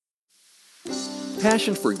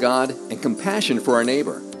passion for God and compassion for our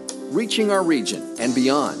neighbor, reaching our region and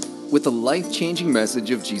beyond with the life-changing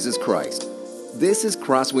message of Jesus Christ. This is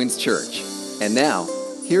Crosswinds Church. And now,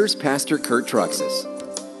 here's Pastor Kurt Truxas.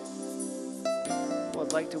 Well,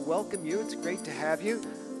 I'd like to welcome you. It's great to have you.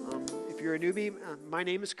 If you're a newbie, my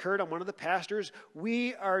name is Kurt. I'm one of the pastors.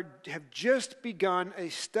 We have just begun a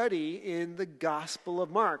study in the Gospel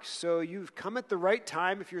of Mark. So you've come at the right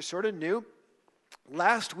time if you're sort of new.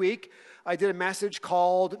 Last week, I did a message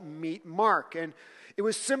called Meet Mark, and it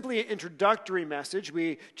was simply an introductory message.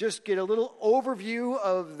 We just get a little overview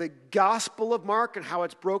of the Gospel of Mark and how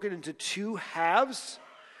it's broken into two halves.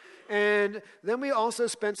 And then we also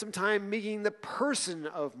spent some time meeting the person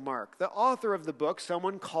of Mark, the author of the book,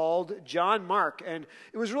 someone called John Mark. And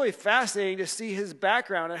it was really fascinating to see his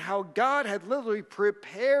background and how God had literally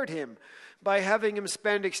prepared him by having him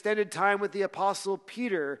spend extended time with the Apostle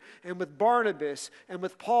Peter and with Barnabas and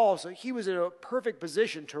with Paul. So he was in a perfect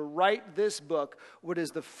position to write this book, what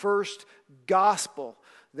is the first gospel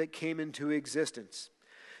that came into existence.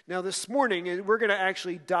 Now this morning, we're going to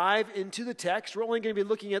actually dive into the text. We're only going to be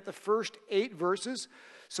looking at the first 8 verses.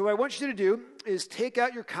 So what I want you to do is take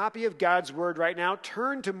out your copy of God's Word right now,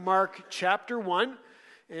 turn to Mark chapter 1,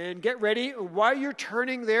 and get ready. While you're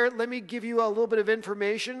turning there, let me give you a little bit of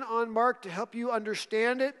information on Mark to help you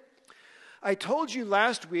understand it. I told you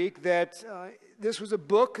last week that this was a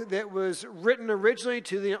book that was written originally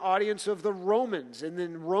to the audience of the Romans. And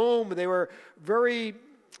in Rome, they were very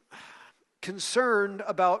concerned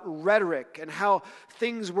about rhetoric and how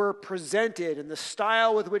things were presented and the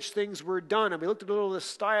style with which things were done. And we looked at a little of the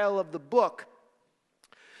style of the book.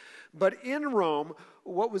 But in Rome,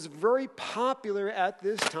 what was very popular at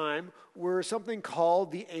this time were something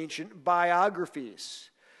called the ancient biographies.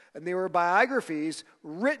 And they were biographies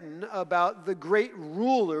written about the great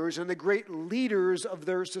rulers and the great leaders of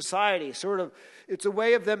their society. It's a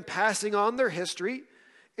way of them passing on their history.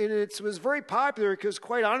 And it was very popular because,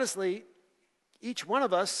 quite honestly, each one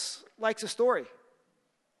of us likes a story.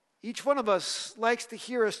 Each one of us likes to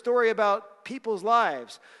hear a story about people's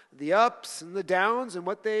lives, the ups and the downs and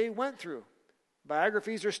what they went through.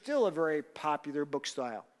 Biographies are still a very popular book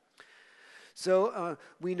style. So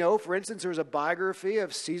we know, for instance, there was a biography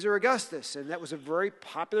of Caesar Augustus, and that was a very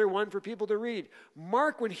popular one for people to read.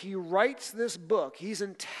 Mark, when he writes this book, he's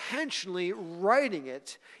intentionally writing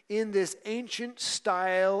it in this ancient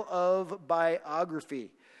style of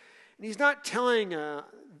biography. And he's not telling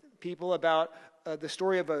people about the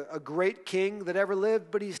story of a great king that ever lived,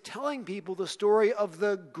 but he's telling people the story of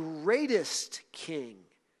the greatest king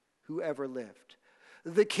who ever lived.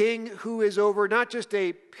 The king who is over not just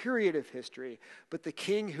a period of history, but the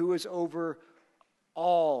king who is over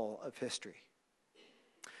all of history.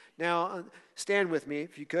 Now, stand with me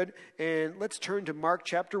if you could, and let's turn to Mark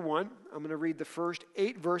chapter 1. I'm going to read the first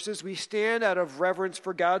 8 verses. We stand out of reverence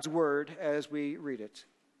for God's word as we read it.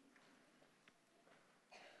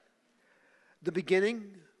 The beginning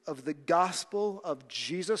of the gospel of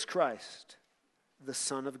Jesus Christ, the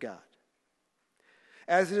Son of God.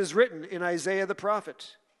 As it is written in Isaiah the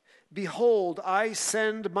prophet, "Behold, I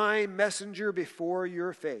send my messenger before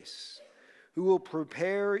your face, who will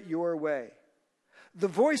prepare your way. The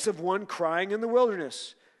voice of one crying in the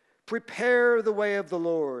wilderness, prepare the way of the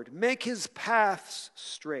Lord, make his paths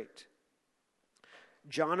straight."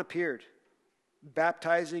 John appeared,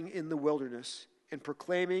 baptizing in the wilderness and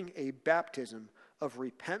proclaiming a baptism of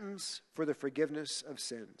repentance for the forgiveness of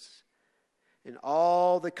sins. And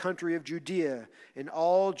all the country of Judea and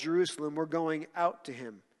all Jerusalem were going out to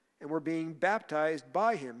him and were being baptized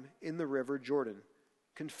by him in the river Jordan,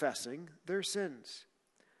 confessing their sins.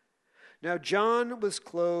 Now John was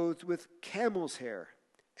clothed with camel's hair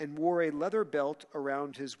and wore a leather belt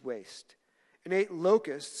around his waist and ate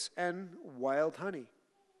locusts and wild honey.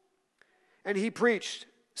 And he preached,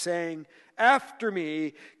 saying, "After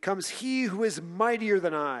me comes he who is mightier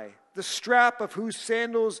than I, the strap of whose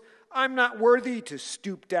sandals I'm not worthy to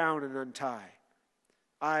stoop down and untie.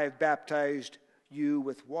 I've baptized you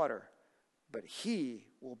with water, but he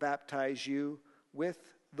will baptize you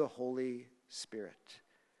with the Holy Spirit."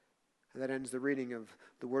 And that ends the reading of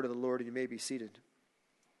the word of the Lord, and you may be seated.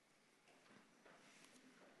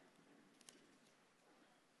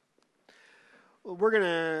 Well, we're going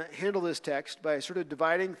to handle this text by sort of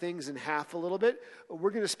dividing things in half a little bit. We're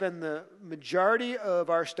going to spend the majority of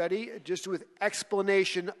our study just with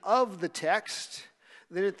explanation of the text.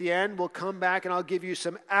 Then at the end, we'll come back and I'll give you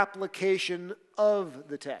some application of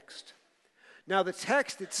the text. Now, the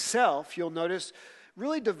text itself, you'll notice,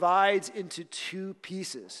 really divides into 2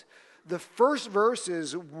 pieces. The first verse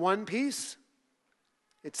is one piece.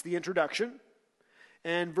 It's the introduction.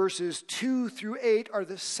 And verses 2 through 8 are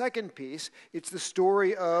the second piece. It's the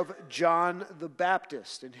story of John the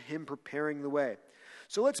Baptist and him preparing the way.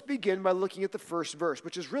 So let's begin by looking at the first verse,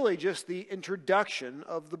 which is really just the introduction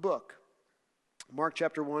of the book. Mark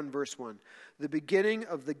chapter 1, verse 1. The beginning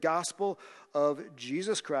of the gospel of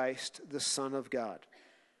Jesus Christ, the Son of God.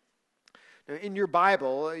 Now, in your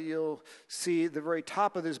Bible, you'll see the very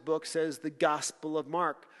top of this book says the Gospel of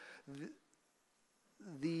Mark.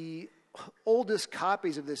 The oldest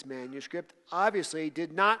copies of this manuscript obviously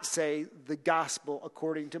did not say the gospel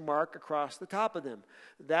according to Mark across the top of them.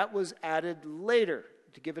 That was added later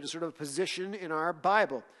to give it a sort of position in our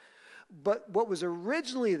Bible. But what was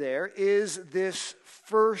originally there is this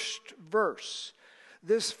first verse.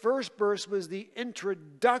 This first verse was the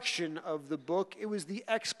introduction of the book. It was the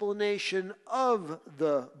explanation of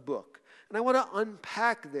the book. And I want to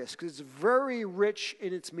unpack this because it's very rich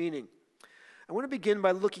in its meaning. I want to begin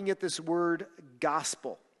by looking at this word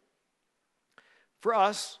gospel. For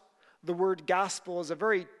us, the word gospel is a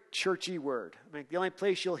very churchy word. I mean, the only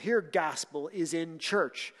place you'll hear gospel is in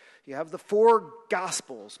church. You have the four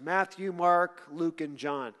gospels, Matthew, Mark, Luke, and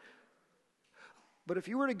John. But if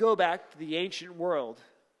you were to go back to the ancient world,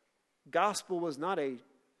 gospel was not a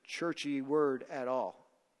churchy word at all.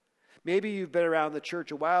 Maybe you've been around the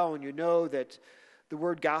church a while and you know that the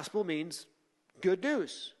word gospel means good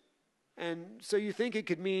news. And so you think it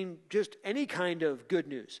could mean just any kind of good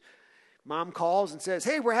news. Mom calls and says,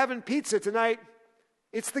 hey, we're having pizza tonight.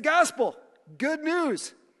 It's the gospel. Good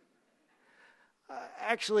news.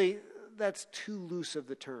 Actually, that's too loose of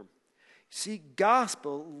the term. See,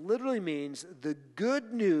 gospel literally means the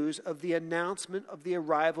good news of the announcement of the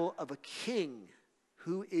arrival of a king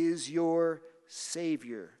who is your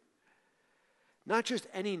Savior. Not just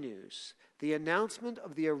any news. The announcement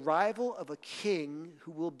of the arrival of a king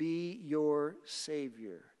who will be your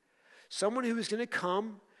Savior. Someone who is going to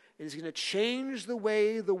come and is going to change the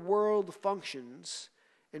way the world functions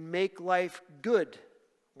and make life good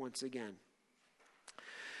once again.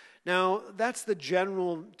 Now, that's the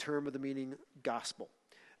general term of the meaning gospel.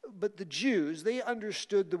 But the Jews, they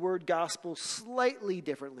understood the word gospel slightly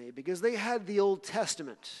differently because they had the Old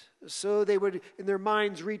Testament. So they would, in their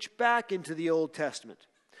minds, reach back into the Old Testament.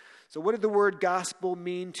 So what did the word gospel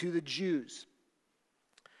mean to the Jews?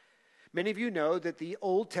 Many of you know that the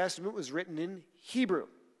Old Testament was written in Hebrew.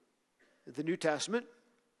 The New Testament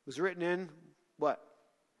was written in what?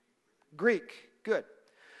 Greek. Good.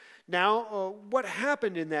 Now, what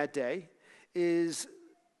happened in that day is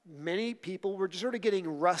many people were just sort of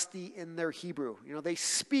getting rusty in their Hebrew. You know, they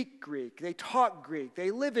speak Greek, they talk Greek,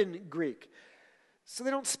 they live in Greek. So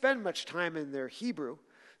they don't spend much time in their Hebrew.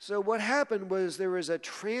 So what happened was there was a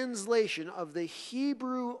translation of the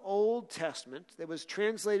Hebrew Old Testament that was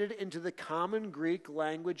translated into the common Greek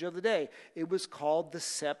language of the day. It was called the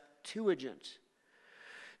Septuagint.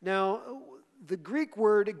 Now, the Greek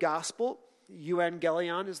word gospel,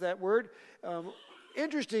 euangelion is that word,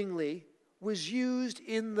 interestingly, was used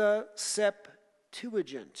in the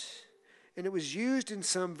Septuagint. And it was used in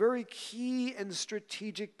some very key and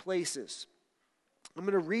strategic places. I'm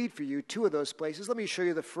going to read for you two of those places. Let me show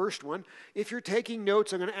you the first one. If you're taking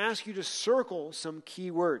notes, I'm going to ask you to circle some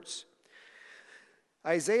key words.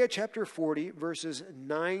 Isaiah chapter 40, verses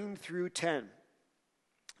 9 through 10. It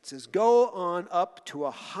says, go on up to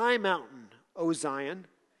a high mountain, O Zion,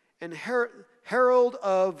 and herald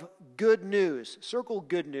of good news. Circle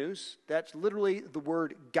good news. That's literally the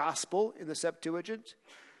word gospel in the Septuagint.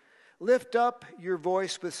 Lift up your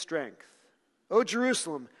voice with strength. O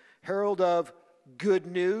Jerusalem, herald of good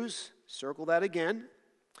news. Circle that again.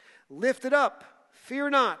 Lift it up. Fear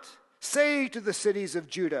not. Say to the cities of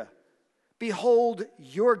Judah, behold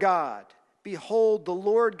your God. Behold, the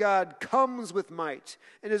Lord God comes with might,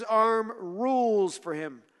 and his arm rules for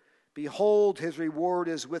him. Behold, his reward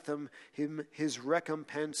is with him, his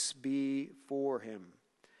recompense be for him.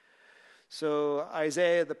 So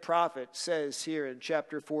Isaiah the prophet says here in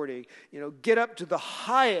chapter 40, get up to the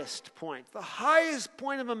highest point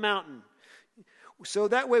of a mountain. So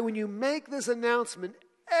that way when you make this announcement,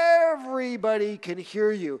 everybody can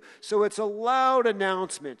hear you. So it's a loud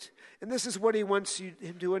announcement. And this is what he wants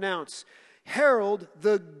him to announce. Herald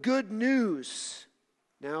the good news.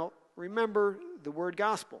 Now, remember the word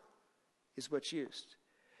gospel is what's used.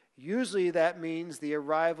 Usually that means the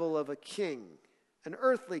arrival of a king, an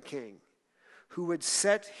earthly king, who would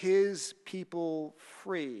set his people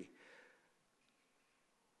free.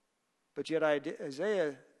 But yet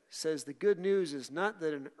Isaiah says the good news is not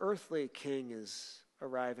that an earthly king is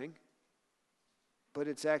arriving, but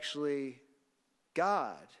it's actually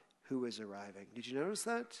God who is arriving. Did you notice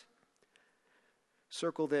that?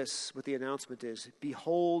 Circle this, what the announcement is.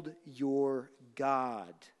 Behold your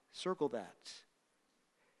God. Circle that.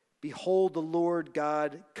 Behold, the Lord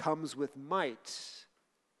God comes with might.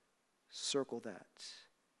 Circle that.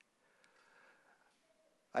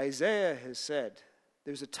 Isaiah has said,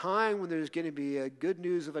 there's a time when there's going to be a good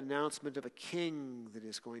news of announcement of a king that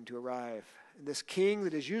is going to arrive. And this king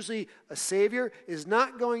that is usually a savior is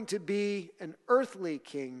not going to be an earthly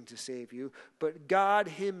king to save you, but God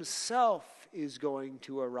himself is going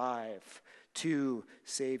to arrive to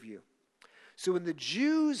save you. So when the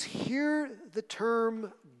Jews hear the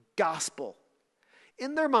term gospel,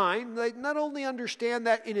 in their mind, they not only understand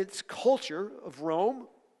that in its culture of Rome,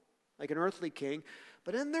 like an earthly king,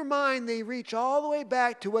 but in their mind, they reach all the way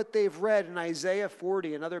back to what they've read in Isaiah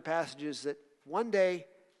 40 and other passages that one day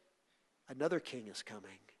another king is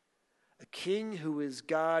coming. A king who is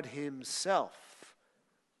God himself,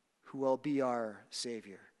 who will be our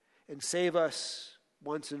Savior and save us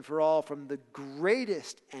once and for all from the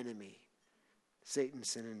greatest enemy, Satan,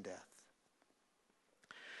 sin, and death.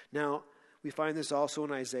 Now, we find this also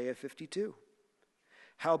in Isaiah 52.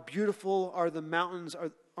 How beautiful are the mountains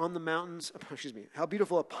on the mountains, how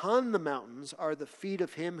beautiful upon the mountains are the feet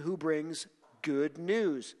of him who brings good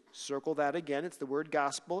news. Circle that again. It's the word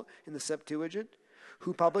gospel in the Septuagint.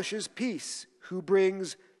 Who publishes peace, who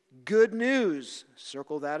brings good news.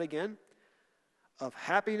 Circle that again. Of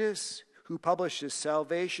happiness, who publishes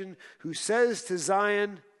salvation, who says to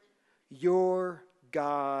Zion, your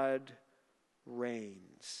God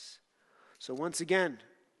reigns. So once again,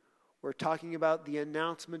 we're talking about the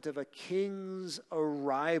announcement of a king's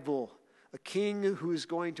arrival, a king who is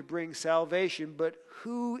going to bring salvation. But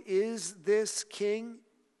who is this king?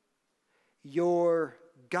 Your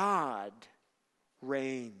God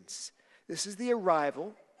reigns. This is the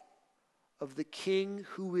arrival of the king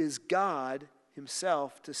who is God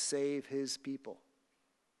himself to save his people.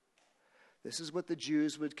 This is what the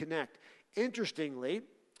Jews would connect. Interestingly,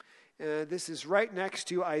 this is right next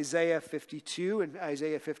to Isaiah 52 and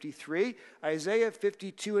Isaiah 53. Isaiah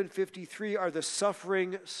 52 and 53 are the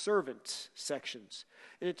suffering servant sections.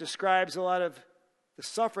 And it describes a lot of the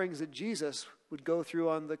sufferings that Jesus would go through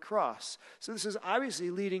on the cross. So this is obviously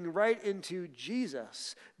leading right into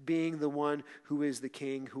Jesus being the one who is the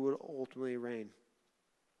king who would ultimately reign.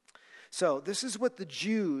 So this is what the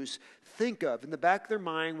Jews think of in the back of their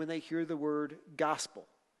mind when they hear the word gospel.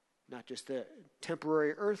 Not just a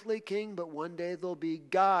temporary earthly king, but one day there'll be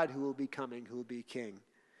God who will be coming, who will be king.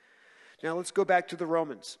 Now let's go back to the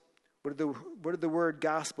Romans. What did the word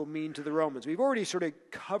gospel mean to the Romans? We've already sort of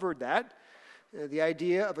covered that, the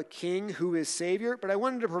idea of a king who is Savior, but I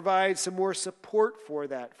wanted to provide some more support for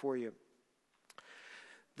that for you.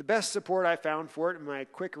 The best support I found for it in my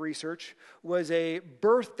quick research was a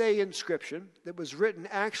birthday inscription that was written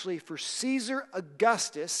actually for Caesar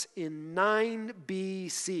Augustus in 9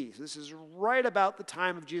 BC. So this is right about the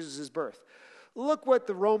time of Jesus' birth. Look what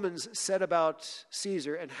the Romans said about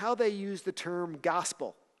Caesar and how they used the term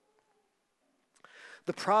gospel.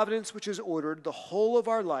 The providence which has ordered the whole of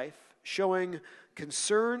our life, showing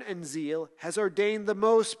concern and zeal, has ordained the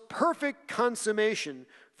most perfect consummation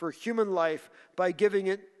for human life by giving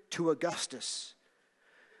it to Augustus,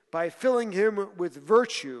 by filling him with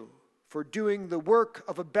virtue for doing the work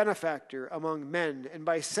of a benefactor among men, and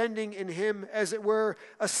by sending in him, as it were,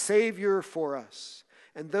 a savior for us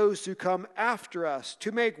and those who come after us,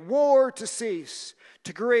 to make war to cease,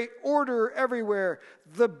 to create order everywhere.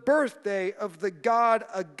 The birthday of the god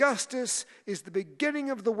Augustus is the beginning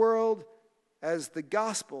of the world, as the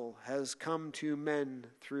gospel has come to men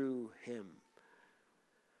through him.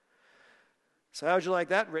 So how would you like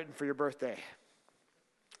that written for your birthday?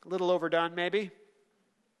 A little overdone, maybe?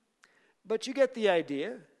 But you get the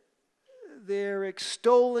idea. They're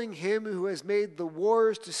extolling him who has made the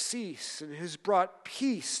wars to cease and has brought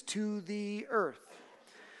peace to the earth.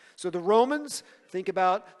 So the Romans think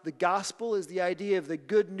about the gospel as the idea of the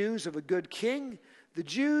good news of a good king. The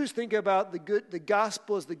Jews think about the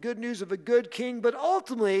gospel as the good news of a good king, but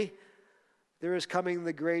ultimately there is coming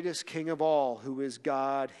the greatest king of all, who is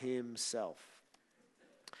God himself.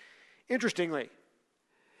 Interestingly,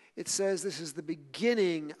 it says this is the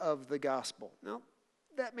beginning of the gospel. Now,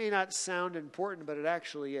 that may not sound important, but it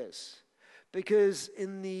actually is. Because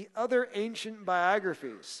in the other ancient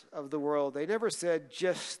biographies of the world, they never said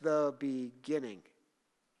just the beginning.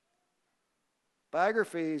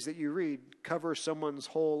 Biographies that you read cover someone's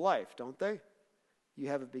whole life, don't they? You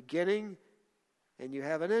have a beginning and you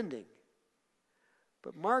have an ending.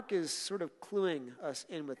 But Mark is sort of cluing us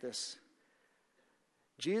in with this.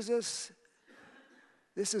 Jesus,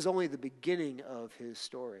 this is only the beginning of his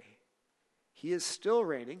story. He is still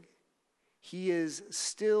reigning. He is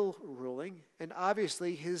still ruling, and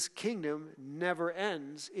obviously his kingdom never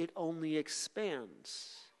ends, it only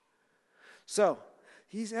expands. So,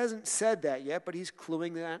 he hasn't said that yet, but he's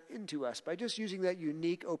cluing that into us by just using that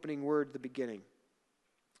unique opening word at the beginning.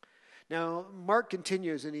 Now, Mark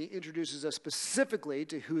continues and he introduces us specifically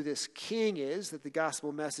to who this king is that the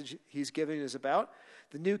gospel message he's giving is about.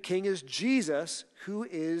 The new king is Jesus, who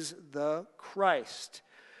is the Christ.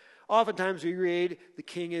 Oftentimes we read the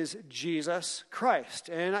king is Jesus Christ.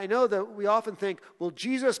 And I know that we often think, well,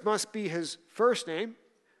 Jesus must be his first name.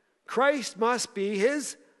 Christ must be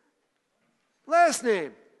his last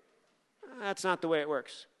name. That's not the way it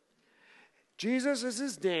works. Jesus is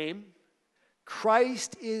his name.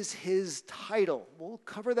 Christ is his title. We'll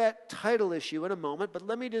cover that title issue in a moment, but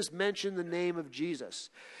let me just mention the name of Jesus.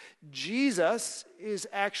 Jesus is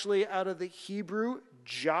actually out of the Hebrew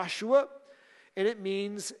Joshua, and it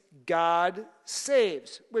means God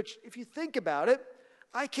saves, which if you think about it,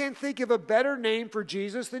 I can't think of a better name for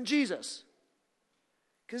Jesus than Jesus.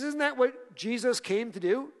 Because isn't that what Jesus came to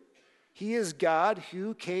do? He is God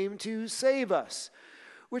who came to save us,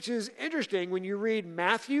 which is interesting when you read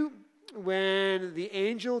Matthew. When the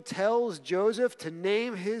angel tells Joseph to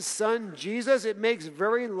name his son Jesus, it makes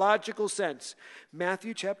very logical sense.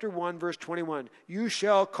 Matthew chapter 1, verse 21. You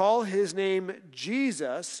shall call his name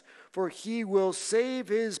Jesus, for he will save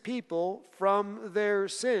his people from their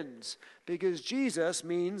sins. Because Jesus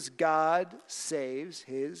means God saves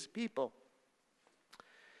his people.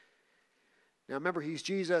 Now remember, he's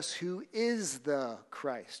Jesus who is the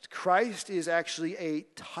Christ. Christ is actually a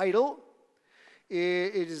title.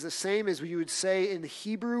 It is the same as you would say in the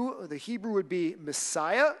Hebrew. The Hebrew would be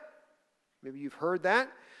Messiah. Maybe you've heard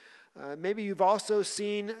that. Maybe you've also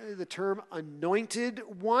seen the term anointed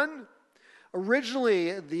one.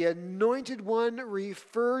 Originally, the anointed one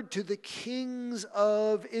referred to the kings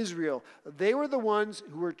of Israel. They were the ones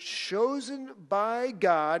who were chosen by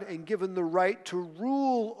God and given the right to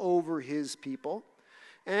rule over his people.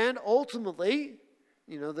 And ultimately,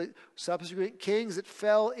 the subsequent kings that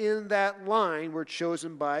fell in that line were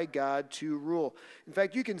chosen by God to rule. In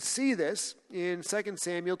fact, you can see this in 2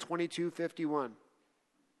 Samuel 22:51.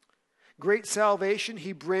 Great salvation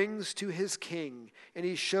he brings to his king, and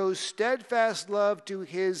he shows steadfast love to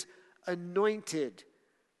his anointed,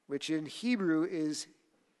 which in Hebrew is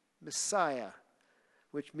Messiah,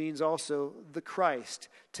 which means also the Christ.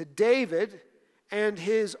 To David and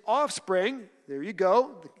his offspring, there you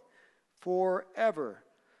go, forever.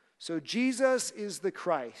 So Jesus is the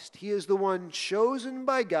Christ. He is the one chosen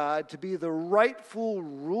by God to be the rightful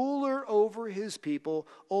ruler over his people,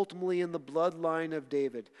 ultimately in the bloodline of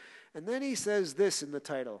David. And then he says this in the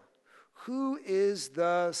title, who is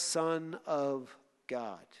the Son of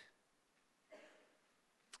God?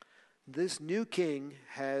 This new king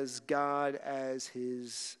has God as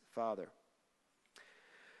his father.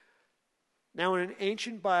 Now, in an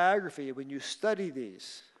ancient biography, when you study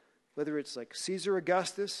these, whether it's like Caesar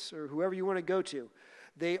Augustus or whoever you want to go to,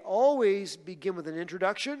 they always begin with an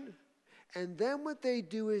introduction, and then what they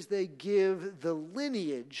do is they give the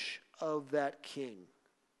lineage of that king.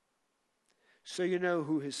 So you know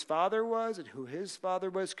who his father was and who his father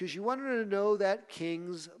was, because you wanted to know that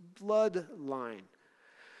king's bloodline.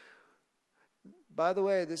 By the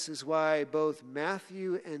way, this is why both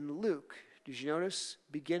Matthew and Luke, did you notice,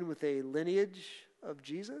 begin with a lineage of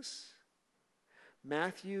Jesus?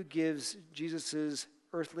 Matthew gives Jesus'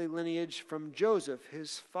 earthly lineage from Joseph,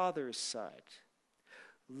 his father's side.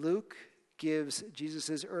 Luke gives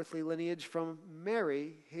Jesus' earthly lineage from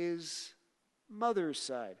Mary, his mother's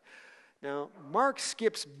side. Now, Mark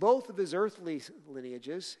skips both of his earthly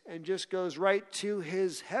lineages and just goes right to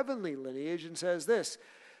his heavenly lineage and says this.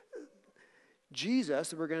 Jesus,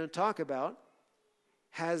 that we're going to talk about,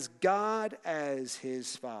 has God as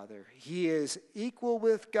his father. He is equal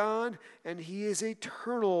with God, and he is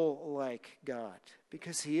eternal like God,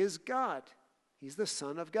 because he is God. He's the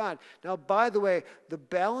Son of God. Now, by the way, the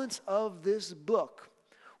balance of this book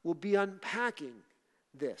will be unpacking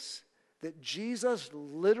this, that Jesus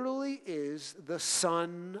literally is the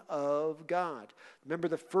Son of God. Remember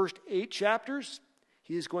the first 8 chapters?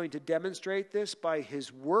 He is going to demonstrate this by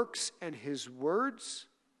his works and his words.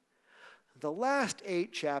 The last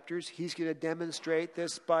 8 chapters, he's going to demonstrate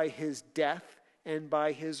this by his death and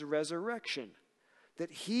by his resurrection.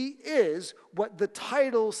 That he is what the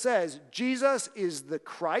title says. Jesus is the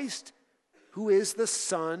Christ, who is the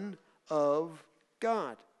Son of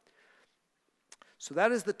God. So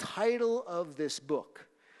that is the title of this book.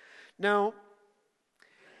 Now,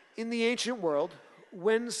 in the ancient world,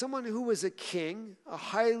 when someone who was a king, a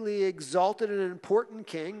highly exalted and important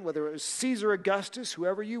king, whether it was Caesar Augustus,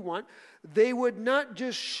 whoever you want, they would not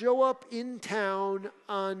just show up in town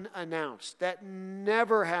unannounced. That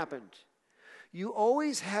never happened. You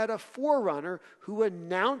always had a forerunner who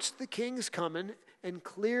announced the king's coming and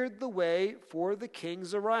cleared the way for the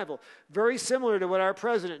king's arrival. Very similar to what our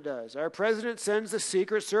president does. Our president sends the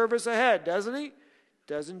Secret Service ahead, doesn't he?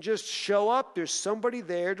 Doesn't just show up. There's somebody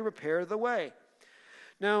there to prepare the way.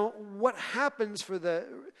 Now, what happens for the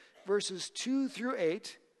verses 2 through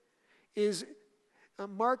 8 is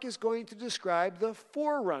Mark is going to describe the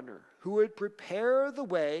forerunner who would prepare the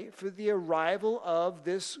way for the arrival of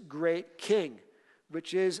this great king,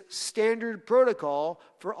 which is standard protocol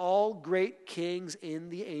for all great kings in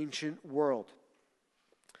the ancient world.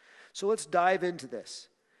 So let's dive into this.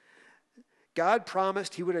 God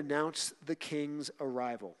promised he would announce the king's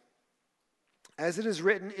arrival. As it is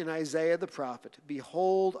written in Isaiah the prophet,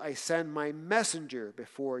 "Behold, I send my messenger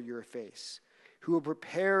before your face, who will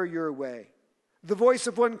prepare your way. The voice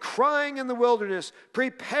of one crying in the wilderness,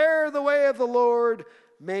 prepare the way of the Lord,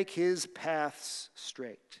 make his paths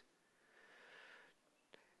straight."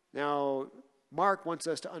 Now, Mark wants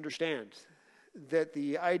us to understand that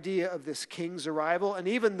the idea of this king's arrival, and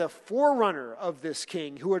even the forerunner of this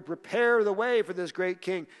king who would prepare the way for this great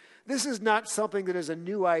king, this is not something that is a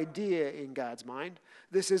new idea in God's mind.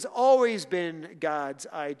 This has always been God's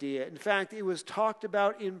idea. In fact, it was talked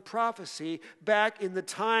about in prophecy back in the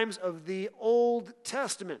times of the Old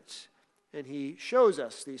Testament. And he shows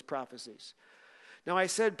us these prophecies. Now, I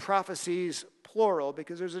said prophecies plural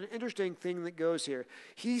because there's an interesting thing that goes here.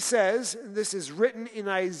 He says, and this is written in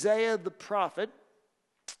Isaiah the prophet,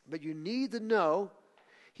 but you need to know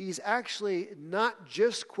he's actually not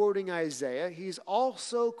just quoting Isaiah, he's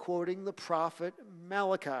also quoting the prophet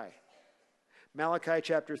Malachi. Malachi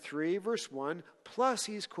chapter 3, verse 1, plus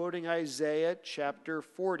he's quoting Isaiah chapter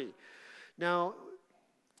 40. Now,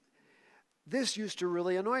 this used to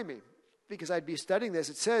really annoy me because I'd be studying this.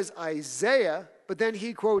 It says Isaiah, but then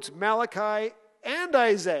he quotes Malachi and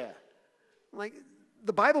Isaiah. Like,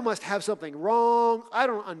 the Bible must have something wrong. I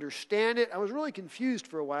don't understand it. I was really confused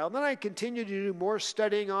for a while. And then I continued to do more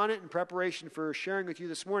studying on it in preparation for sharing with you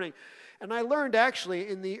this morning. And I learned actually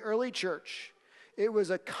in the early church, it was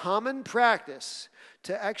a common practice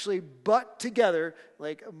to actually butt together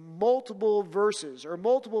like multiple verses or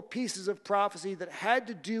multiple pieces of prophecy that had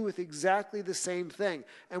to do with exactly the same thing.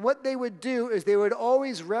 And what they would do is they would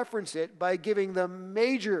always reference it by giving the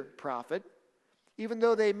major prophet, even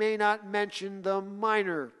though they may not mention the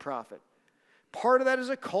minor prophet. Part of that is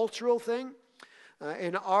a cultural thing.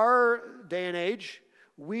 In our day and age,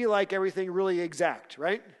 we like everything really exact,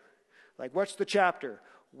 right? Like, what's the chapter?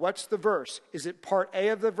 What's the verse? Is it part A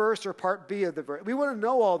of the verse or part B of the verse? We want to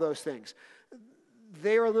know all those things.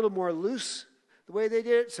 They are a little more loose the way they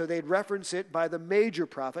did it, so they'd reference it by the major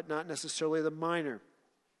prophet, not necessarily the minor.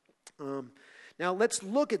 Now, let's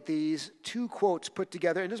look at these two quotes put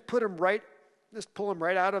together and just pull them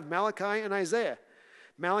right out of Malachi and Isaiah.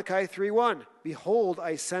 Malachi 3:1, "Behold,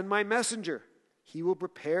 I send my messenger. He will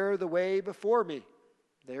prepare the way before me."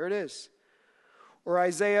 There it is. Or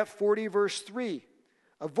Isaiah 40, verse 3,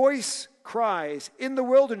 "A voice cries in the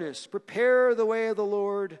wilderness, prepare the way of the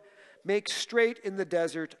Lord, make straight in the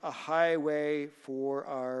desert a highway for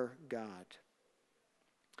our God."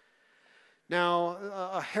 Now,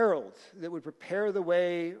 a herald that would prepare the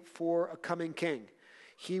way for a coming king.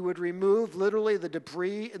 He would remove literally the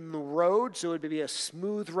debris in the road so it would be a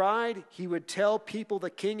smooth ride. He would tell people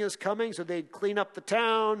the king is coming so they'd clean up the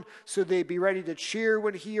town, so they'd be ready to cheer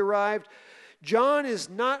when he arrived. John is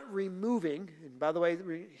not removing, and by the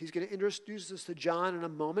way, he's going to introduce us to John in a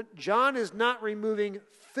moment. John is not removing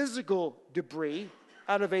physical debris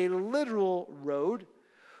out of a literal road.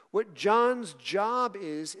 What John's job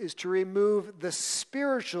is to remove the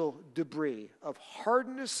spiritual debris of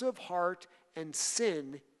hardness of heart and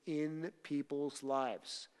sin in people's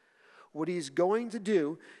lives. What he's going to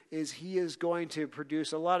do is he is going to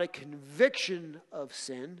produce a lot of conviction of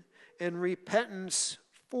sin and repentance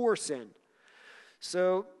for sin.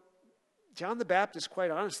 So, John the Baptist,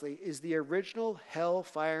 quite honestly, is the original hell,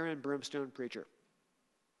 fire, and brimstone preacher.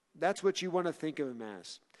 That's what you want to think of him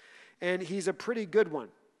as. And he's a pretty good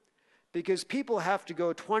one because people have to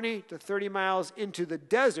go 20 to 30 miles into the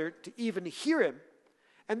desert to even hear him.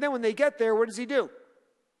 And then when they get there, what does he do?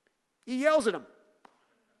 He yells at them.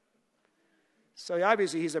 So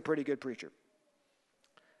obviously he's a pretty good preacher.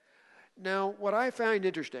 Now, what I find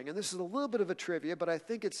interesting, and this is a little bit of a trivia, but I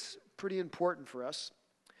think it's pretty important for us.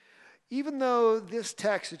 Even though this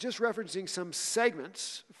text is just referencing some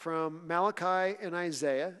segments from Malachi and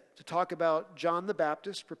Isaiah, to talk about John the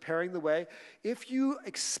Baptist preparing the way. If you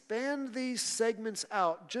expand these segments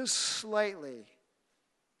out just slightly,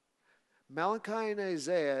 Malachi and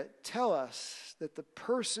Isaiah tell us that the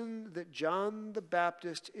person that John the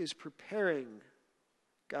Baptist is preparing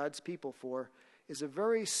God's people for is a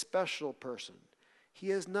very special person.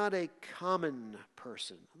 He is not a common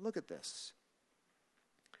person. Look at this.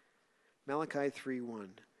 Malachi 3:1.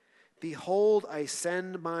 Behold, I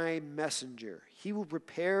send my messenger. He will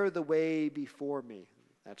prepare the way before me.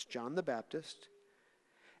 That's John the Baptist.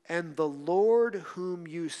 And the Lord whom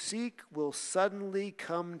you seek will suddenly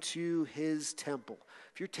come to his temple.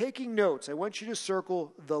 If you're taking notes, I want you to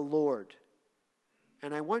circle the Lord.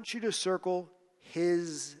 And I want you to circle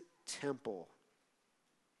his temple.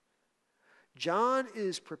 John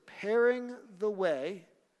is preparing the way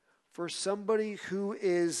for somebody who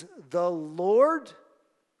is the Lord,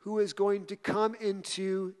 who is going to come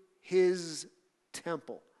into his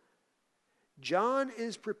temple. John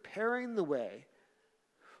is preparing the way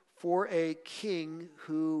for a king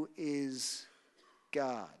who is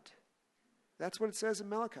God. That's what it says in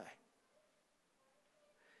Malachi. You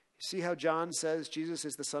see how John says Jesus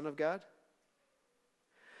is the Son of God?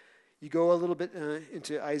 You go a little bit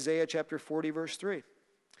into Isaiah chapter 40, verse 3.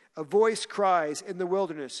 A voice cries in the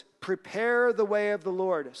wilderness, prepare the way of the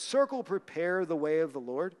Lord. Circle, prepare the way of the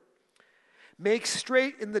Lord. Make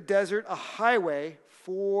straight in the desert a highway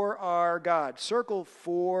for our God. Circle,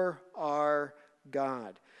 for our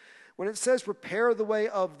God. When it says prepare the way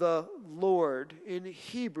of the Lord, in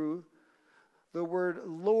Hebrew, the word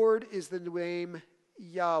Lord is the name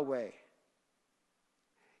Yahweh.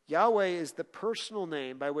 Yahweh is the personal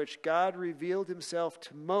name by which God revealed himself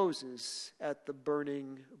to Moses at the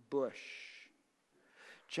burning bush.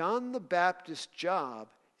 John the Baptist's job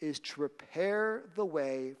is to prepare the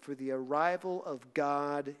way for the arrival of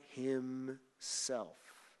God himself.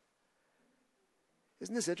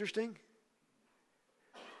 Isn't this interesting?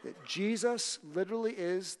 That Jesus literally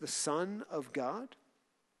is the Son of God.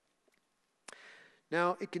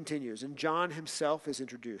 Now it continues, and John himself is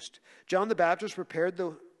introduced. John the Baptist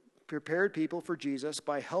prepared people for Jesus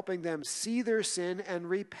by helping them see their sin and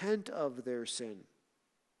repent of their sin.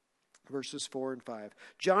 Verses 4 and 5.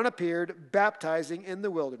 John appeared baptizing in the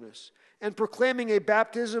wilderness and proclaiming a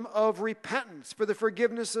baptism of repentance for the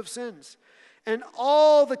forgiveness of sins. And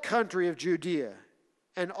all the country of Judea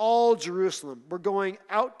and all Jerusalem were going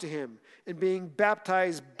out to him and being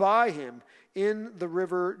baptized by him in the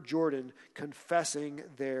river Jordan, confessing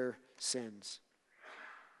their sins.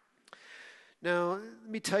 Now, let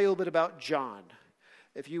me tell you a little bit about John.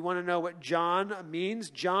 If you want to know what John means,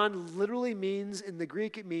 John literally means, in the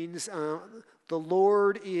Greek, it means the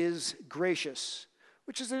Lord is gracious,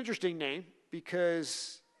 which is an interesting name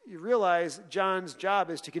because you realize John's job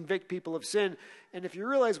is to convict people of sin. And if you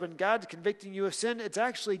realize when God's convicting you of sin, it's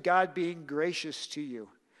actually God being gracious to you.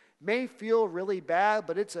 It may feel really bad,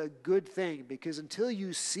 but it's a good thing because until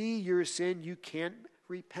you see your sin, you can't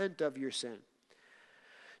repent of your sin.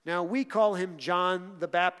 Now, we call him John the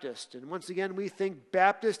Baptist. And once again, we think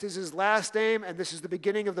Baptist is his last name, and this is the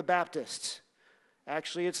beginning of the Baptists.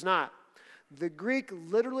 Actually, it's not. The Greek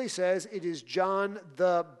literally says it is John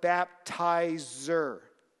the Baptizer.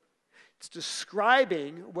 It's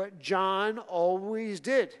describing what John always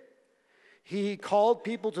did. He called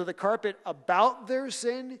people to the carpet about their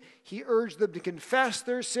sin. He urged them to confess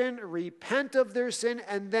their sin, repent of their sin,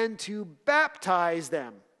 and then to baptize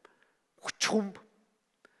them.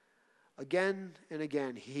 Again and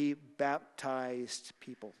again, he baptized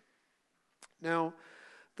people. Now,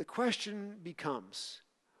 the question becomes,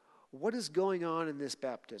 what is going on in this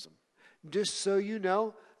baptism? Just so you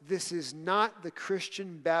know, this is not the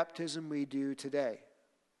Christian baptism we do today.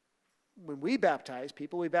 When we baptize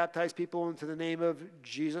people into the name of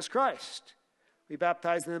Jesus Christ. We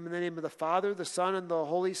baptize them in the name of the Father, the Son, and the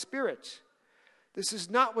Holy Spirit. This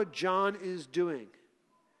is not what John is doing.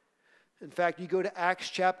 In fact, you go to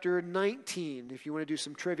Acts chapter 19, if you want to do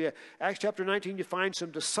some trivia. Acts chapter 19, you find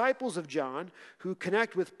some disciples of John who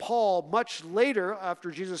connect with Paul much later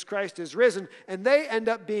after Jesus Christ is risen, and they end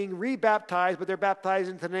up being rebaptized, but they're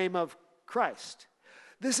baptized into the name of Christ.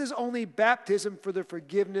 This is only baptism for the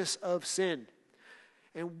forgiveness of sin.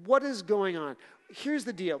 And what is going on? Here's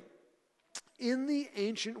the deal. In the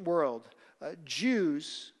ancient world,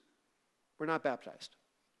 Jews were not baptized.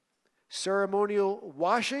 Ceremonial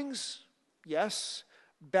washings, yes.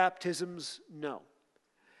 Baptisms, no.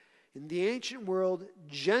 In the ancient world,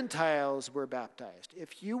 Gentiles were baptized.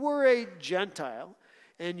 If you were a Gentile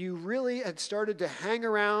and you really had started to hang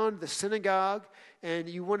around the synagogue, and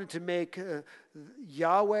you wanted to make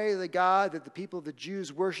Yahweh, the God that the people of the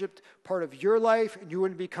Jews worshipped, part of your life, and you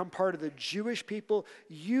wanted to become part of the Jewish people,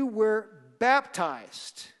 you were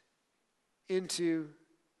baptized into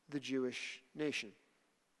the Jewish nation.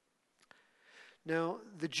 Now,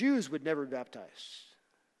 the Jews would never be baptized.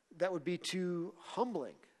 That would be too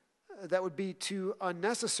humbling. That would be too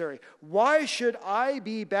unnecessary. Why should I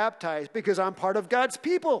be baptized? Because I'm part of God's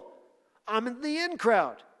people. I'm in the in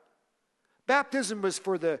crowd. Baptism was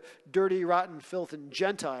for the dirty, rotten, filth, and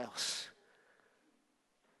Gentiles.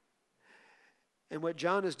 And what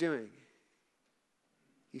John is doing,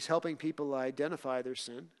 he's helping people identify their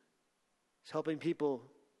sin. He's helping people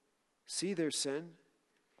see their sin.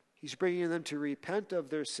 He's bringing them to repent of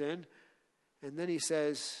their sin. And then he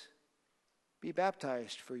says, be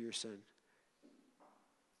baptized for your sin.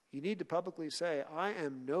 You need to publicly say, I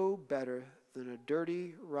am no better than a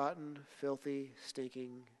dirty, rotten, filthy,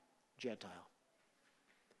 stinking Gentile.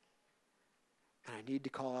 And I need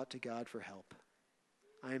to call out to God for help.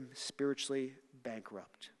 I'm spiritually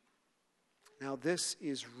bankrupt. Now, this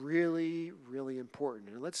is really, really important.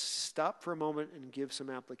 And let's stop for a moment and give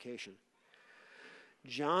some application.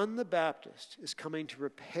 John the Baptist is coming to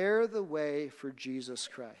prepare the way for Jesus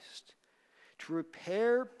Christ. To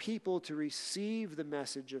prepare people to receive the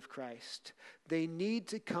message of Christ, they need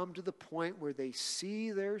to come to the point where they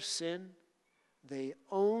see their sin, they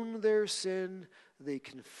own their sin, they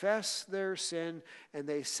confess their sin, and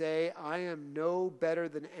they say, I am no better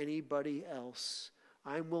than anybody else.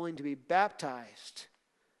 I'm willing to be baptized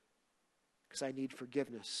because I need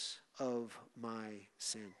forgiveness of my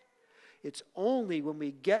sin. It's only when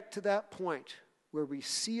we get to that point where we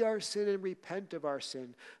see our sin and repent of our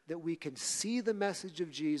sin that we can see the message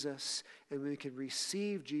of Jesus and we can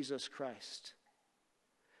receive Jesus Christ.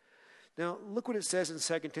 Now, look what it says in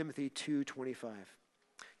 2 Timothy 2:25.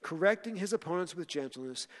 Correcting his opponents with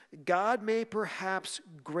gentleness, God may perhaps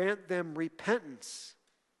grant them repentance,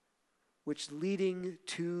 which leading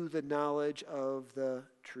to the knowledge of the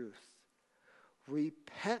truth.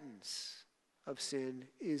 Repentance of sin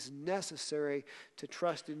is necessary to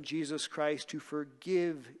trust in Jesus Christ to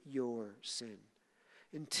forgive your sin.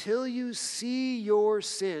 Until you see your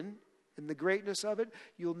sin and the greatness of it,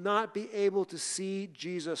 you'll not be able to see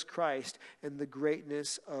Jesus Christ and the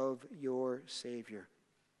greatness of your Savior.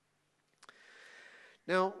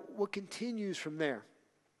 Now, what continues from there?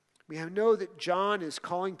 We know that John is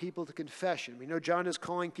calling people to confession. We know John is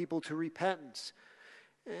calling people to repentance.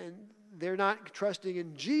 And they're not trusting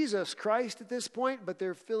in Jesus Christ at this point, but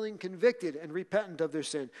they're feeling convicted and repentant of their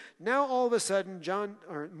sin. Now, all of a sudden,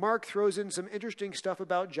 Mark throws in some interesting stuff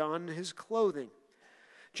about John and his clothing.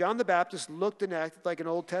 John the Baptist looked and acted like an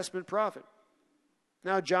Old Testament prophet.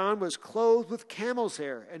 Now, John was clothed with camel's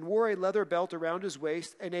hair and wore a leather belt around his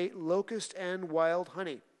waist and ate locust and wild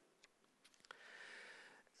honey.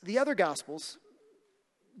 The other Gospels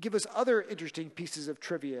give us other interesting pieces of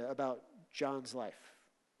trivia about John's life,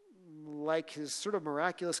 like his sort of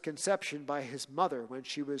miraculous conception by his mother when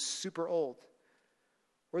she was super old,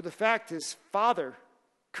 or the fact his father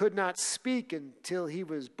could not speak until he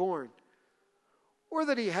was born, or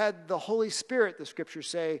that he had the Holy Spirit, the scriptures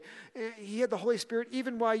say. He had the Holy Spirit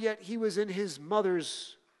even while yet he was in his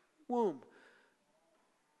mother's womb.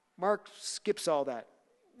 Mark skips all that,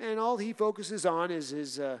 and all he focuses on is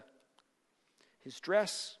his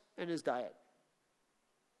dress and his diet.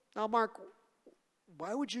 Now, Mark,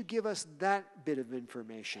 why would you give us that bit of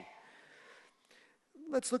information?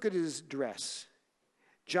 Let's look at his dress.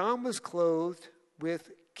 John was clothed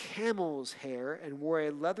with camel's hair and wore a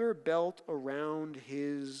leather belt around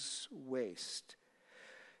his waist.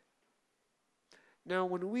 Now,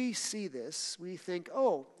 when we see this, we think,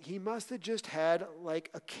 oh, he must have just had like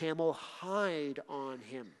a camel hide on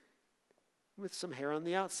him with some hair on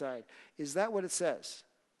the outside. Is that what it says?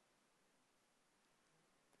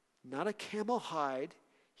 Not a camel hide.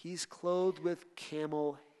 He's clothed with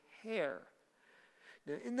camel hair.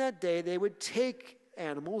 Now, in that day, they would take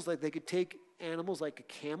animals, like they could take animals like a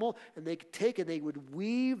camel, and they could take and they would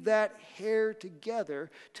weave that hair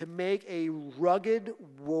together to make a rugged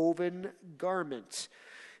woven garment.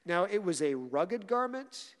 Now, it was a rugged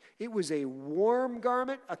garment. It was a warm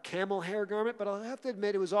garment, a camel hair garment, but I'll have to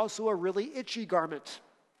admit it was also a really itchy garment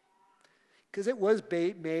because it was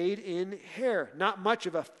made in hair. Not much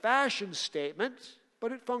of a fashion statement,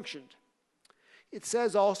 but it functioned. It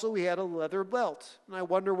says also he had a leather belt. And I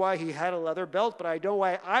wonder why he had a leather belt, but I know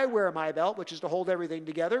why I wear my belt, which is to hold everything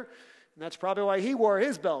together. And that's probably why he wore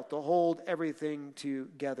his belt, to hold everything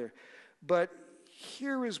together. But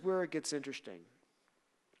here is where it gets interesting.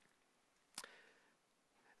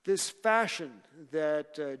 This fashion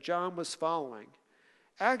that John was following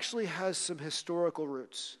actually has some historical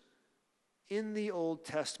roots in the Old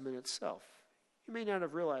Testament itself. You may not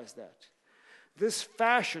have realized that. This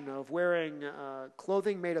fashion of wearing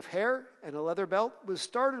clothing made of hair and a leather belt was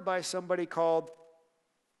started by somebody called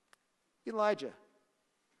Elijah.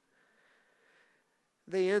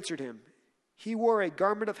 They answered him. He wore a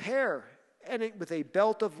garment of hair and with a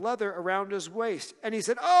belt of leather around his waist. And he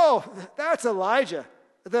said, "Oh, that's Elijah,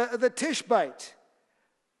 the Tishbite."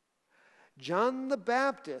 John the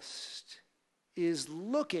Baptist is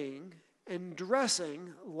looking and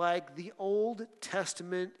dressing like the Old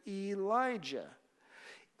Testament Elijah.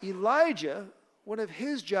 Elijah, one of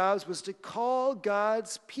his jobs was to call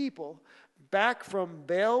God's people back from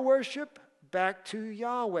Baal worship back to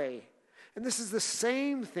Yahweh. And this is the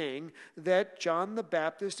same thing that John the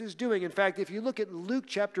Baptist is doing. In fact, if you look at Luke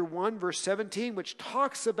chapter 1, verse 17, which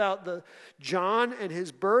talks about John and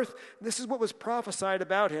his birth, this is what was prophesied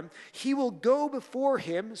about him. He will go before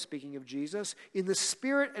him, speaking of Jesus, in the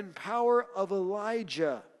spirit and power of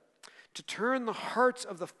Elijah, to turn the hearts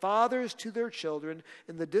of the fathers to their children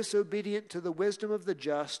and the disobedient to the wisdom of the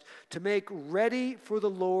just, to make ready for the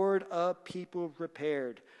Lord a people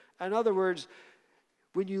prepared. In other words,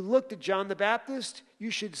 when you looked at John the Baptist,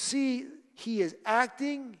 you should see he is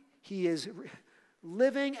acting, he is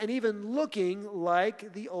living, and even looking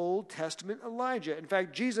like the Old Testament Elijah. In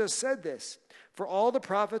fact, Jesus said this, "For all the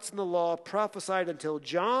prophets and the law prophesied until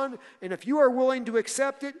John, and if you are willing to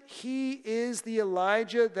accept it, he is the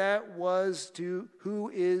Elijah who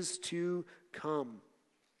is to come."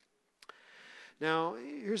 Now,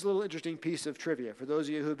 here's a little interesting piece of trivia for those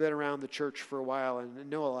of you who have been around the church for a while and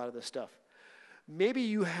know a lot of this stuff. Maybe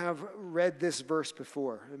you have read this verse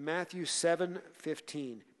before, in Matthew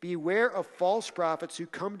 7:15. "Beware of false prophets who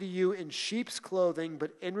come to you in sheep's clothing,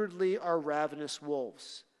 but inwardly are ravenous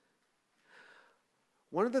wolves."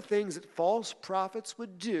 One of the things that false prophets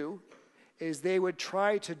would do is they would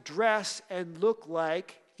try to dress and look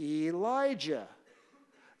like Elijah.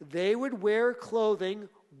 They would wear clothing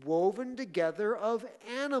woven together of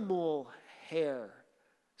animal hair,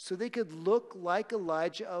 so they could look like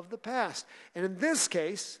Elijah of the past. And in this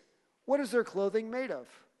case, what is their clothing made of?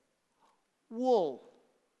 Wool.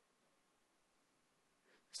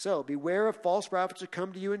 So beware of false prophets who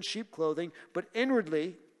come to you in sheep clothing, but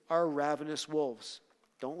inwardly are ravenous wolves.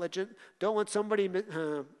 Don't let somebody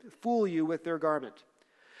fool you with their garment.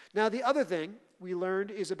 Now, the other thing we learned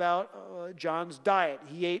is about John's diet.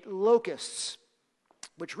 He ate locusts,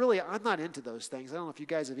 which really, I'm not into those things. I don't know if you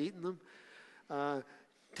guys have eaten them.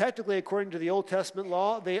 Technically, according to the Old Testament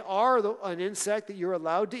law, they are an insect that you're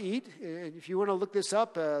allowed to eat. And if you want to look this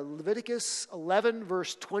up, Leviticus 11,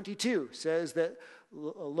 verse 22 says that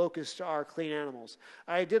locusts are clean animals.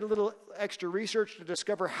 I did a little extra research to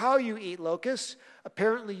discover how you eat locusts.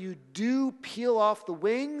 Apparently, you do peel off the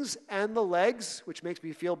wings and the legs, which makes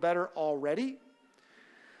me feel better already.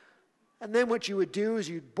 And then what you would do is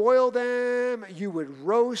you'd boil them, you would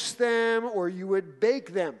roast them, or you would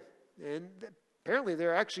bake them. And apparently,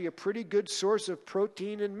 they're actually a pretty good source of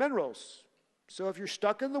protein and minerals. So if you're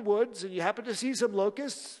stuck in the woods and you happen to see some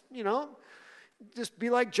locusts, just be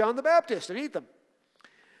like John the Baptist and eat them.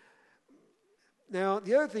 Now,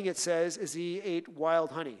 the other thing it says is he ate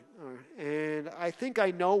wild honey. And I think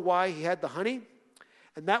I know why he had the honey.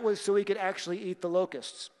 And that was so he could actually eat the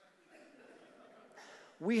locusts.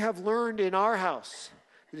 We have learned in our house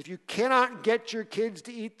that if you cannot get your kids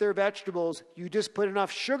to eat their vegetables, you just put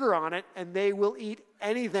enough sugar on it and they will eat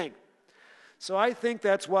anything. So I think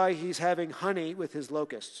that's why he's having honey with his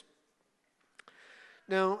locusts.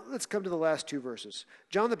 Now, let's come to the last two verses.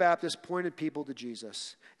 John the Baptist pointed people to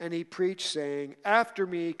Jesus, and he preached, saying, "After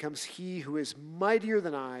me comes he who is mightier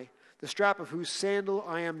than I, the strap of whose sandal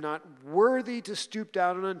I am not worthy to stoop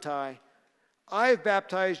down and untie. I have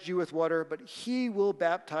baptized you with water, but he will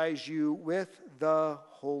baptize you with the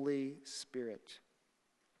Holy Spirit."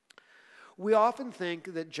 We often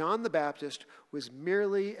think that John the Baptist was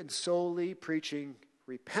merely and solely preaching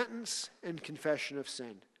repentance and confession of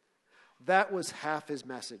sin. That was half his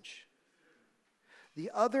message.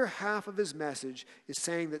 The other half of his message is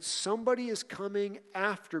saying that somebody is coming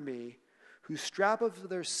after me whose strap of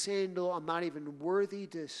their sandal I'm not even worthy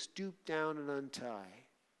to stoop down and untie.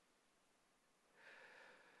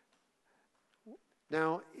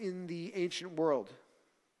 Now, in the ancient world,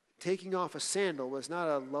 taking off a sandal was not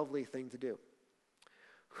a lovely thing to do.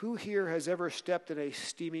 Who here has ever stepped in a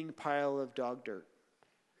steaming pile of dog dirt?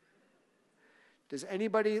 Does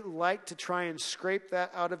anybody like to try and scrape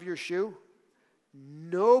that out of your shoe?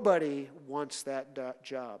 Nobody wants that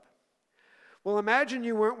job. Well, imagine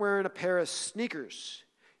you weren't wearing a pair of sneakers.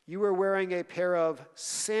 you were wearing a pair of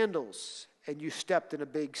sandals and you stepped in a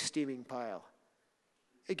big steaming pile.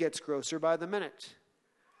 It gets grosser by the minute.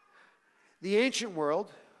 The ancient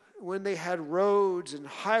world, when they had roads and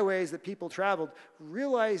highways that people traveled,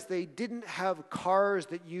 realized they didn't have cars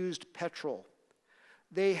that used petrol.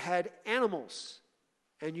 They had animals.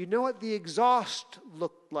 And you know what the exhaust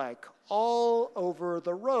looked like all over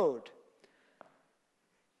the road.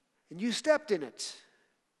 And you stepped in it.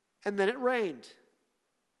 And then it rained.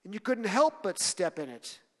 And you couldn't help but step in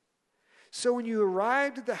it. So when you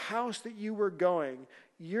arrived at the house that you were going,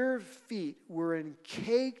 your feet were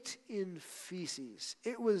encaked in feces.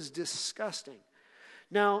 It was disgusting.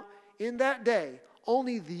 Now, in that day,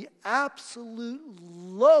 only the absolute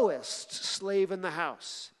lowest slave in the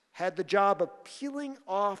house had the job of peeling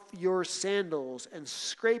off your sandals and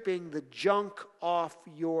scraping the junk off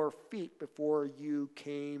your feet before you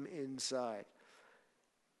came inside.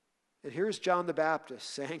 And here's John the Baptist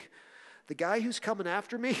saying, the guy who's coming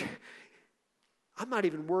after me, I'm not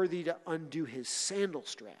even worthy to undo his sandal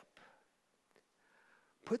strap.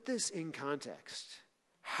 Put this in context.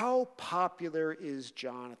 How popular is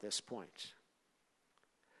John at this point?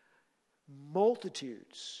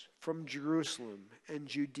 Multitudes from Jerusalem and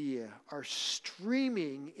Judea are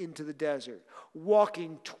streaming into the desert,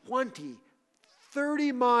 walking 20,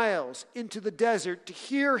 30 miles into the desert to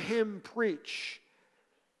hear him preach.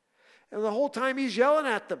 And the whole time he's yelling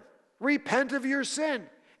at them, repent of your sin.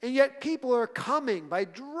 And yet people are coming by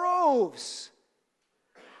droves.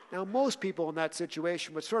 Now, most people in that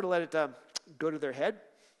situation would sort of let it go to their head.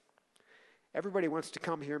 Everybody wants to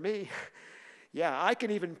come hear me. Yeah, I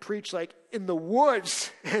can even preach like in the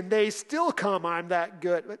woods, and they still come. I'm that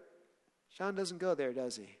good. But John doesn't go there,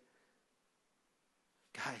 does he?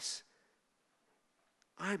 Guys,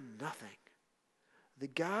 I'm nothing. The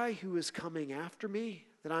guy who is coming after me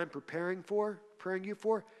that I'm preparing you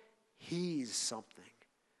for, he's something.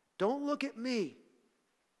 Don't look at me.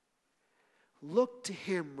 Look to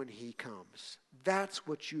him when he comes. That's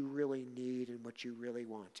what you really need and what you really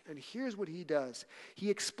want. And here's what he does.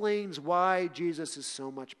 He explains why Jesus is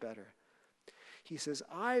so much better. He says,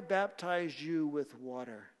 I baptize you with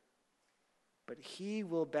water, but he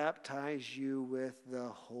will baptize you with the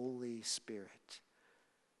Holy Spirit.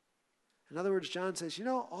 In other words, John says,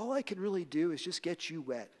 all I can really do is just get you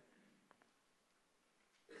wet.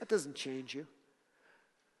 That doesn't change you.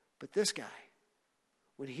 But this guy,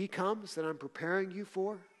 when he comes that I'm preparing you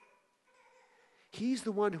for, he's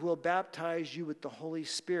the one who will baptize you with the Holy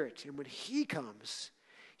Spirit. And when he comes,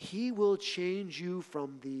 he will change you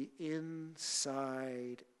from the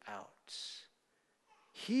inside out.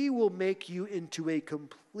 He will make you into a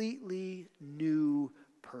completely new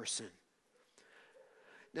person.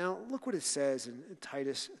 Now, look what it says in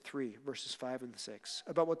Titus 3, verses 5 and 6,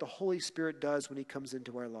 about what the Holy Spirit does when he comes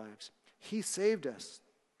into our lives. He saved us,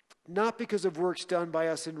 not because of works done by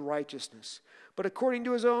us in righteousness, but according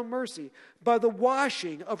to his own mercy, by the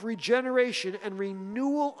washing of regeneration and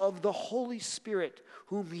renewal of the Holy Spirit,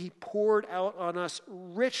 whom he poured out on us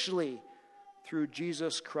richly through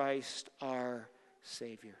Jesus Christ our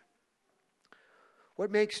Savior.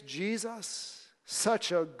 What makes Jesus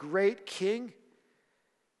such a great king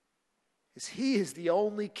is he is the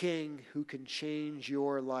only king who can change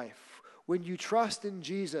your life. When you trust in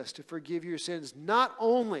Jesus to forgive your sins, not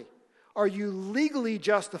only are you legally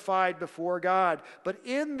justified before God, but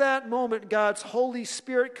in that moment, God's Holy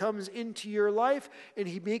Spirit comes into your life and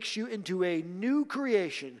he makes you into a new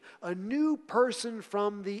creation, a new person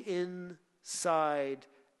from the inside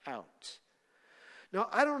out. Now,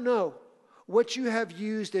 I don't know what you have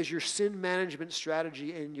used as your sin management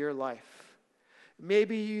strategy in your life.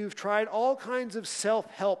 Maybe you've tried all kinds of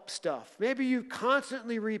self-help stuff. Maybe you've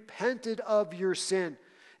constantly repented of your sin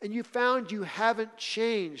and you found you haven't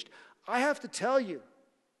changed. I have to tell you,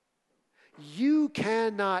 you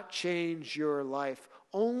cannot change your life.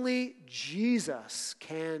 Only Jesus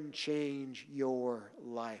can change your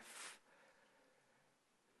life.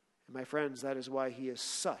 And my friends, that is why he is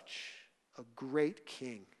such a great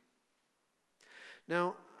king.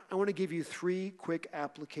 Now, I want to give you 3 quick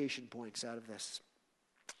application points out of this.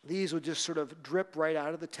 These will just sort of drip right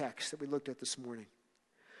out of the text that we looked at this morning.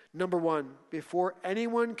 Number 1, before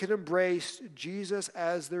anyone can embrace Jesus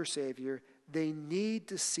as their Savior, they need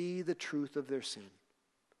to see the truth of their sin.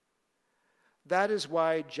 That is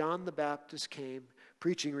why John the Baptist came,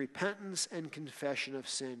 preaching repentance and confession of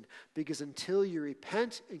sin. Because until you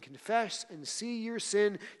repent and confess and see your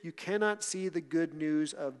sin, you cannot see the good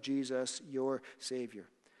news of Jesus, your Savior.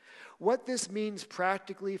 what this means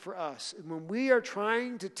practically for us. When we are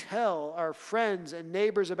trying to tell our friends and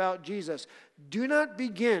neighbors about Jesus, do not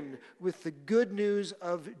begin with the good news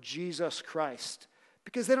of Jesus Christ,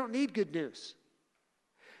 because they don't need good news.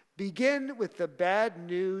 Begin with the bad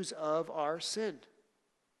news of our sin.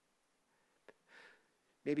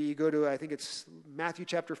 Maybe you go to, I think it's Matthew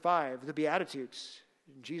chapter 5, the Beatitudes.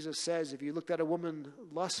 And Jesus says, if you looked at a woman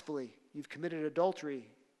lustfully, you've committed adultery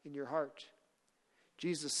in your heart.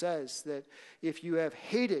 Jesus says that if you have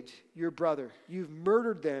hated your brother, you've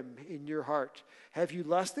murdered them in your heart. Have you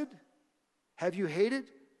lusted? Have you hated?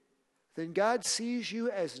 Then God sees you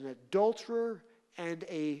as an adulterer and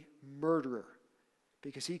a murderer,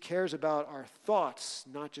 because he cares about our thoughts,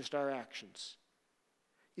 not just our actions.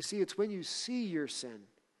 You see, it's when you see your sin,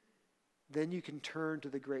 then you can turn to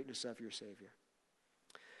the greatness of your Savior.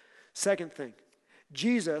 Second thing,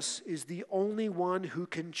 Jesus is the only one who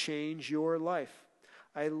can change your life.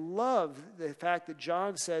 I love the fact that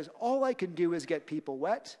John says, all I can do is get people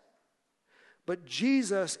wet, but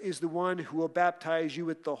Jesus is the one who will baptize you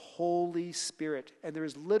with the Holy Spirit. And there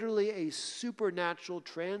is literally a supernatural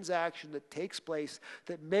transaction that takes place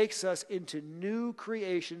that makes us into new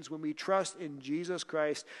creations when we trust in Jesus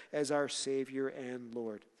Christ as our Savior and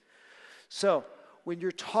Lord. So, when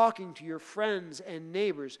you're talking to your friends and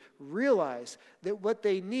neighbors, realize that what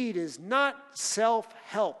they need is not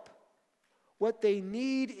self-help. What they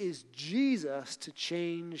need is Jesus to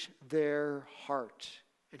change their heart.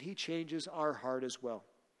 And he changes our heart as well.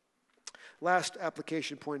 Last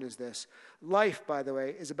application point is this. Life, by the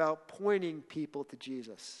way, is about pointing people to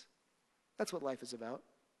Jesus. That's what life is about.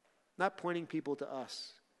 Not pointing people to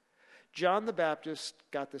us. John the Baptist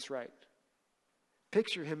got this right.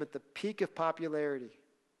 Picture him at the peak of popularity.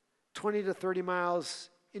 20 to 30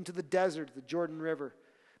 miles into the desert, the Jordan River.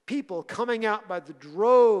 People coming out by the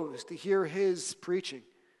droves to hear his preaching.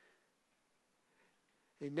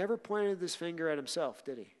 He never pointed his finger at himself,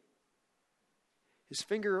 did he? His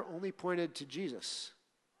finger only pointed to Jesus.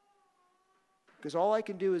 Because all I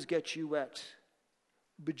can do is get you wet.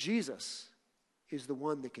 But Jesus is the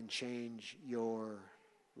one that can change your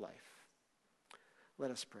life.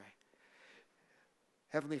 Let us pray.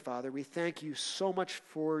 Heavenly Father, we thank you so much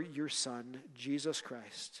for your Son, Jesus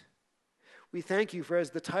Christ. We thank you for, as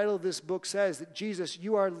the title of this book says, that Jesus,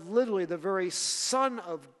 you are literally the very Son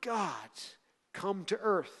of God come to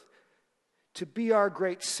earth to be our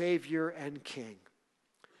great Savior and King.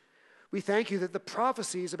 We thank you that the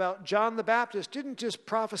prophecies about John the Baptist didn't just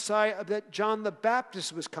prophesy that John the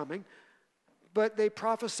Baptist was coming, but they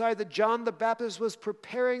prophesied that John the Baptist was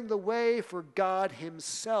preparing the way for God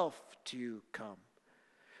himself to come.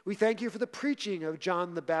 We thank you for the preaching of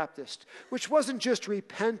John the Baptist, which wasn't just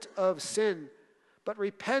repent of sin, but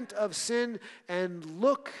repent of sin and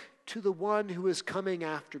look to the one who is coming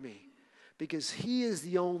after me, because he is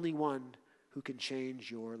the only one who can change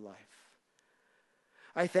your life.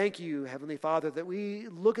 I thank you, Heavenly Father, that we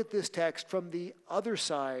look at this text from the other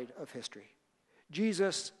side of history.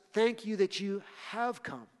 Jesus, thank you that you have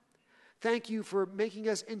come. Thank you for making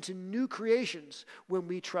us into new creations when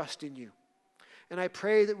we trust in you. And I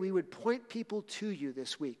pray that we would point people to you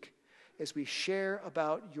this week as we share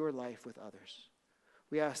about your life with others.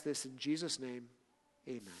 We ask this in Jesus' name,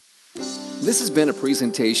 amen. This has been a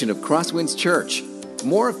presentation of Crosswinds Church.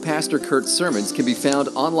 More of Pastor Kurt's sermons can be found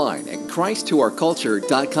online at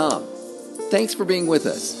ChristToOurCulture.com. Thanks for being with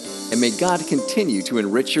us, and may God continue to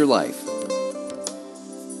enrich your life.